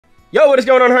Yo, what is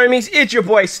going on, homies? It's your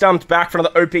boy Stumped back for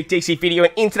another OPTC video,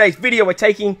 and in today's video we're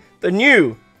taking the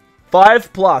new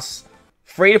 5+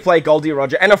 free-to-play Goldie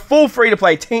Roger and a full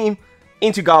free-to-play team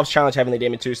into Garp's Challenge Heavenly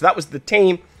Demon 2. So that was the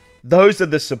team, those are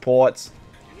the supports.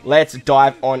 Let's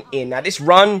dive on in. Now this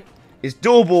run is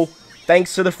doable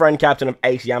thanks to the friend captain of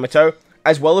Ace Yamato,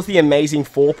 as well as the amazing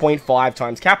 4.5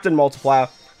 times captain multiplier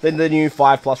that the new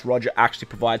 5+ Roger actually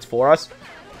provides for us.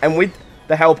 And with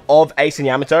the help of Ace and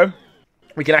Yamato,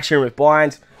 we can actually remove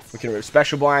blinds, we can remove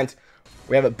special blinds,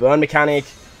 we have a burn mechanic,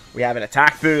 we have an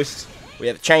attack boost, we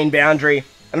have a chain boundary,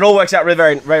 and it all works out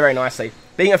really very nicely.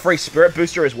 Being a free spirit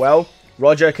booster as well,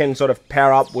 Roger can sort of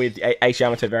pair up with Ace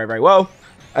Yamato very well,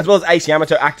 as well as Ace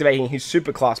Yamato activating his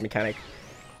super class mechanic.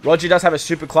 Roger does have a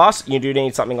super class. You do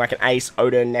need something like an Ace,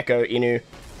 Odin, Neko,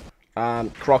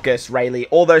 Inu, Crocus, Rayleigh,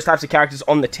 all those types of characters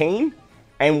on the team,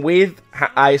 and with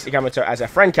Ace Yamato as our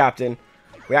friend captain,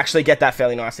 we actually get that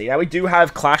fairly nicely. Now, we do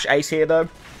have Clash Ace here, though.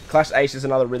 Clash Ace is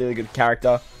another really good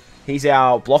character. He's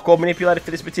our block orb manipulator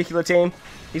for this particular team.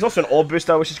 He's also an orb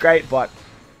booster, which is great, but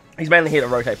he's mainly here to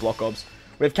rotate block orbs.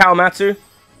 We have Kawamatsu,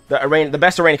 the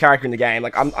best arena character in the game.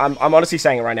 Like, I'm honestly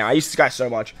saying it right now. I use this guy so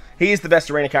much. He is the best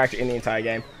arena character in the entire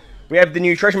game. We have the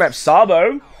new treasure map,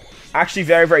 Sabo. Actually,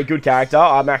 very good character.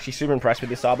 I'm actually super impressed with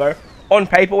this Sabo. On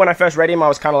paper, when I first read him, I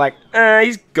was kind of like,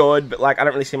 he's good, but like, I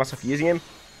don't really see myself using him.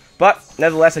 But,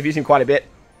 nevertheless, I've used him quite a bit,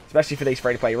 especially for these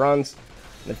free-to-play runs.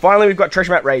 And then finally, we've got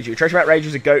Treasure Map Reiju. Treasure Map Reiju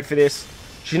is a GOAT for this.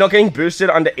 She's not getting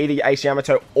boosted under either Ace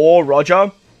Yamato or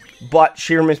Roger, but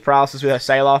she removes paralysis with her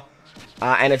Sailor,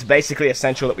 and it's basically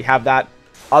essential that we have that.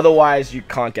 Otherwise, you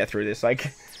can't get through this.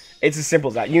 Like, it's as simple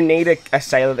as that. You need a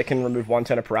Sailor that can remove 1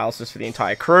 turn of paralysis for the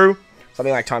entire crew.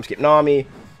 Something like Time Skip Nami,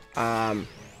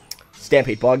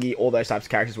 Stampede Buggy, all those types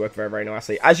of characters work very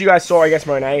nicely. As you guys saw against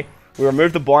Monet, we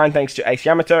removed the blind thanks to Ace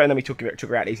Yamato, and then we took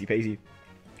her out easy peasy.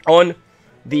 On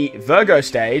the Virgo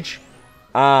stage,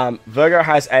 Virgo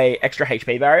has a extra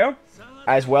HP barrier,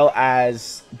 as well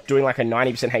as doing like a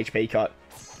 90% HP cut.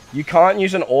 You can't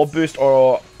use an orb boost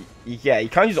you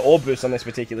can't use an orb boost on this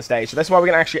particular stage. So that's why we're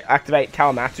going to actually activate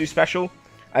Kawamatsu special,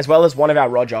 as well as one of our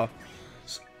Roger.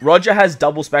 Roger has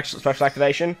double special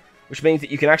activation, which means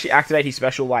that you can actually activate his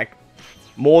special like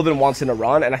more than once in a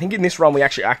run, and I think in this run we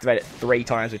actually activate it 3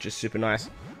 times, which is super nice.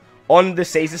 On the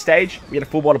Caesar stage, we get a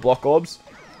full bot of block orbs,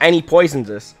 and he poisons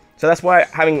us. So that's why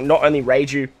having not only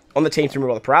Reiju on the team to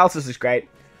remove all the paralysis is great,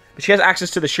 but she has access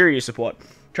to the Shiryu support.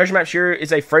 Treasure Map Shiryu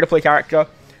is a free-to-play character.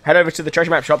 Head over to the Treasure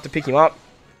Map shop to pick him up.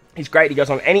 He's great. He goes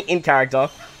on any in character,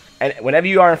 and whenever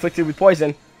you are inflicted with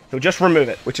poison, he'll just remove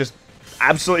it, which is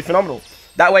absolutely phenomenal.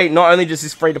 That way, not only does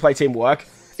this free-to-play team work,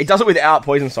 it does it without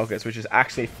poison sockets, which is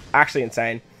actually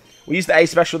insane. We used the Ace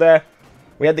special there.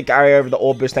 We had the carry over the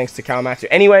orb boost thanks to Kawamatsu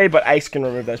anyway, but Ace can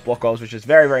remove those block orbs, which is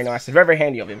very nice and very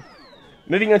handy of him.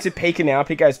 Moving on to Pika now.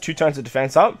 Pika has 2 turns of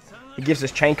defense up. He gives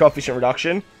us chain coefficient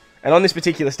reduction, and on this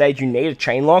particular stage, you need a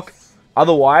chain lock.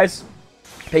 Otherwise,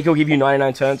 Pika will give you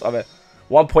 99 turns of a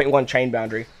 1.1 chain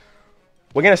boundary.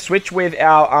 We're going to switch with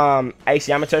our Ace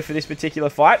Yamato for this particular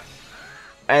fight,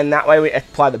 and that way we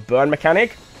apply the burn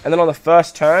mechanic. And then on the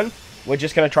first turn, we're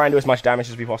just going to try and do as much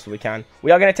damage as we possibly can. We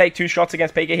are going to take 2 shots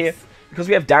against Pika here. Because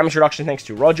we have damage reduction thanks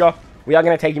to Roger, we are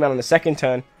going to take him out on the second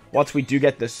turn once we do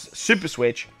get this super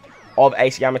switch of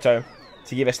Ace Yamato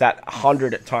to give us that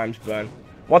 100 times burn.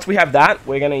 Once we have that,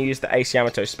 we're going to use the Ace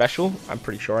Yamato special. I'm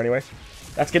pretty sure anyway.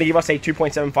 That's going to give us a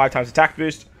 2.75 times attack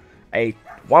boost, a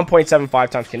 1.75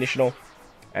 times conditional.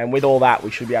 And with all that,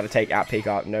 we should be able to take out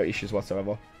Pika, no issues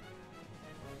whatsoever.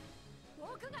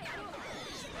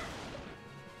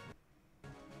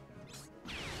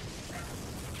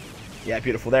 Yeah,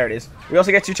 beautiful. There it is. We also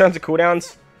get 2 turns of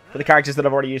cooldowns for the characters that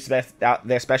have already used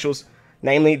their specials.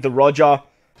 Namely, the Roger,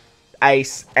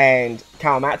 Ace, and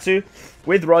Kawamatsu.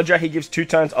 With Roger, he gives 2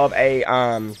 turns of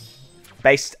a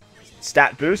base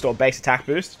stat boost, or base attack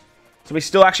boost. So we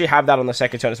still actually have that on the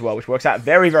second turn as well, which works out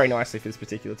very nicely for this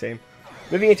particular team.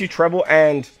 Moving into Treble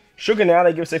and Sugar now,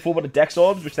 they give us a full bot of Dex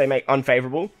Orbs, which they make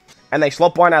unfavorable. And they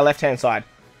slot blind our left-hand side.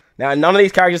 Now, none of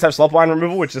these characters have slot blind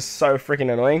removal, which is so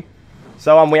freaking annoying.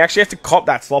 So we actually have to cop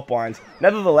that slot blind.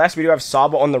 Nevertheless, we do have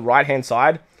Sabo on the right-hand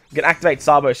side. We can activate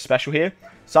Sabo's special here.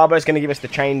 Sabo is going to give us the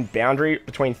chain boundary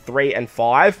between 3 and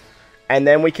 5. And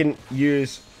then we can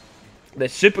use the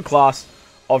super class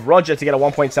of Roger to get a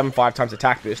 1.75 times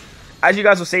attack boost. As you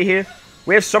guys will see here,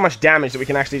 we have so much damage that we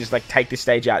can actually just like take this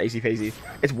stage out easy peasy.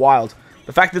 It's wild.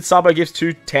 The fact that Sabo gives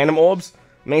 2 tandem orbs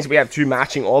means we have 2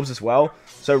 matching orbs as well.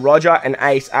 So Roger and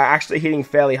Ace are actually hitting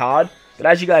fairly hard. But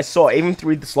as you guys saw, even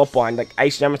through the slot blind, like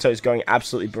Ace Yamato is going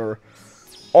absolutely burr.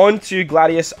 On to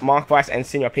Gladius, Mark Weiss, and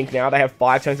Senior Pink now. They have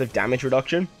 5 turns of damage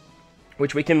reduction,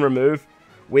 which we can remove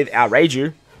with our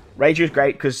Reiju. Reiju is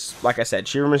great because, like I said,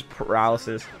 she removes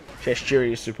paralysis, she has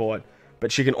Shiryu support,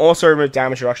 but she can also remove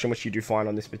damage reduction, which you do find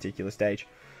on this particular stage.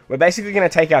 We're basically going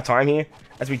to take our time here,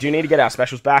 as we do need to get our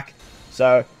specials back.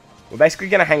 So, we're basically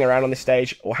going to hang around on this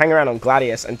stage, or hang around on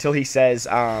Gladius, until he says,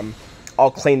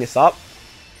 I'll clean this up.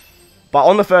 But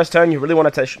on the first turn, you really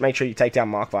want to make sure you take down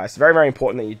Markvi. It's very, very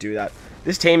important that you do that.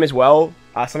 This team as well,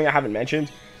 something I haven't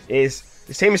mentioned, is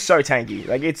this team is so tanky.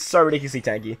 Like, it's so ridiculously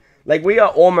tanky. Like, we are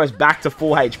almost back to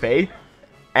full HP,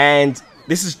 and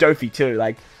this is Dofi 2.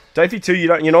 Like, Dofi 2,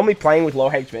 you're normally playing with low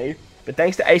HP, but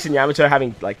thanks to Ace and Yamato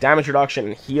having, like, damage reduction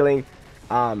and healing,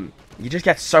 you just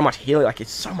get so much healing. Like,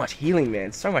 it's so much healing,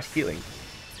 man. So much healing.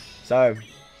 So,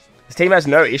 this team has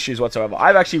no issues whatsoever.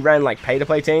 I've actually ran, like,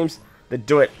 pay-to-play teams that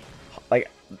do it,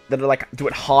 do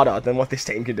it harder than what this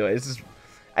team can do. It's just,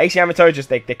 Ace Yamato,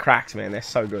 they're cracked, man. They're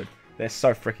so good. They're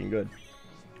so freaking good.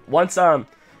 When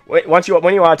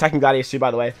you are attacking Gladius 2, by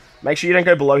the way, make sure you don't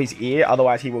go below his ear,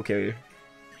 otherwise he will kill you.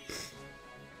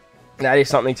 That is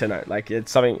something to note. Like,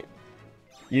 it's something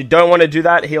you don't want to do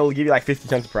that. He'll give you like 50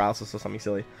 tons of paralysis or something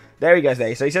silly. There he goes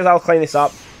there. So he says, I'll clean this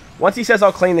up. Once he says,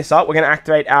 I'll clean this up, we're going to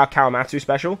activate our Kawamatsu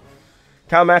special.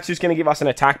 Kawamatsu's going to give us an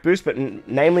attack boost, but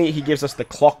namely, he gives us the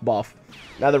clock buff.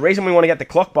 Now, the reason we want to get the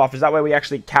clock buff is that way we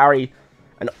actually carry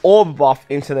an orb buff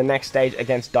into the next stage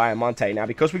against Diamante. Now,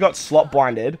 because we got slot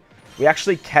blinded, we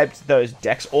actually kept those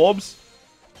Dex orbs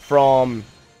from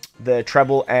the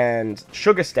treble and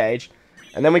sugar stage,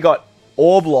 and then we got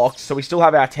orb locked, so we still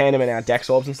have our tandem and our Dex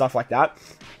orbs and stuff like that.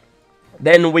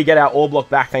 Then we get our orb lock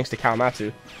back thanks to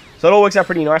Kawamatsu. So it all works out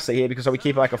pretty nicely here because we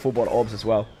keep like a full board orbs as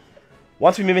well.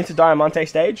 Once we move into Diamante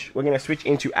stage, we're going to switch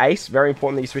into Ace. Very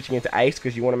important that you're switching into Ace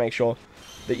because you want to make sure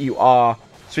that you are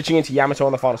switching into Yamato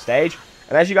on the final stage.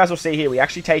 And as you guys will see here, we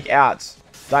actually take out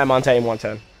Diamante in one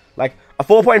turn. Like, a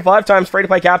 4.5 times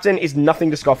free-to-play captain is nothing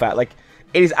to scoff at. Like,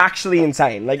 it is actually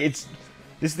insane. Like, it's...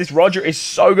 This Roger is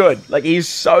so good. Like, he's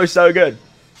so, so good.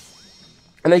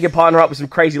 And then you can partner up with some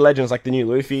crazy legends like the new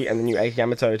Luffy and the new Ace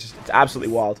Yamato. It's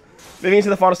absolutely wild. Moving into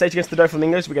the final stage against the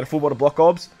Doflamingos, we get a full board of block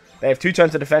orbs. They have 2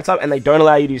 turns of defense up, and they don't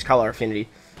allow you to use color affinity.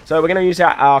 So we're going to use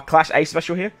our Clash Ace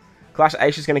special here. Clash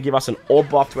Ace is going to give us an orb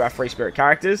buff to our free spirit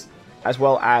characters, as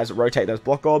well as rotate those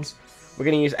block orbs. We're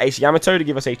going to use Ace Yamato to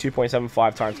give us a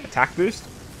 2.75 times attack boost.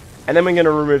 And then we're going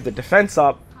to remove the defense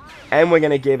up, and we're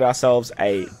going to give ourselves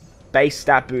a base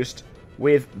stat boost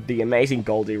with the amazing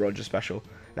Goldie Roger special.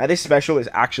 Now, this special is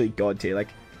actually god tier. Like,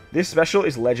 this special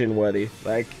is legend worthy.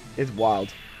 Like, it's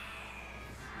wild.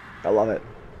 I love it.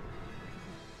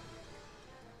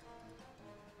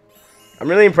 I'm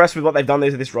really impressed with what they've done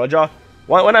with this Roger.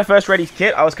 When I first read his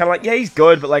kit, I was kind of like, yeah, he's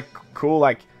good, but like, cool.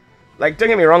 Like, don't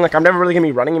get me wrong. Like, I'm never really gonna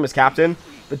be running him as captain,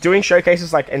 but doing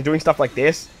showcases and doing stuff like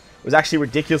this was actually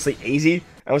ridiculously easy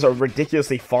and was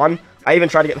ridiculously fun. I even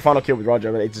tried to get the final kill with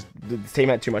Roger, but the team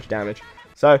had too much damage.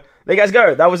 So, there you guys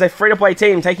go. That was a free-to-play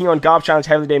team taking on Garp Challenge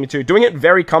Heavily Demon 2. Doing it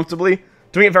very comfortably,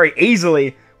 doing it very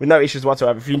easily, with no issues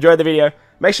whatsoever. If you enjoyed the video,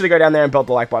 make sure to go down there and belt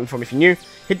the like button for me if you're new.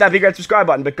 Hit that big red subscribe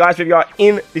button. But guys, if you are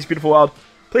in this beautiful world,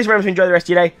 please remember to enjoy the rest of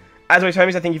your day. As always,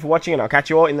 homies, I thank you for watching, and I'll catch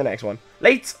you all in the next one.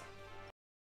 Late!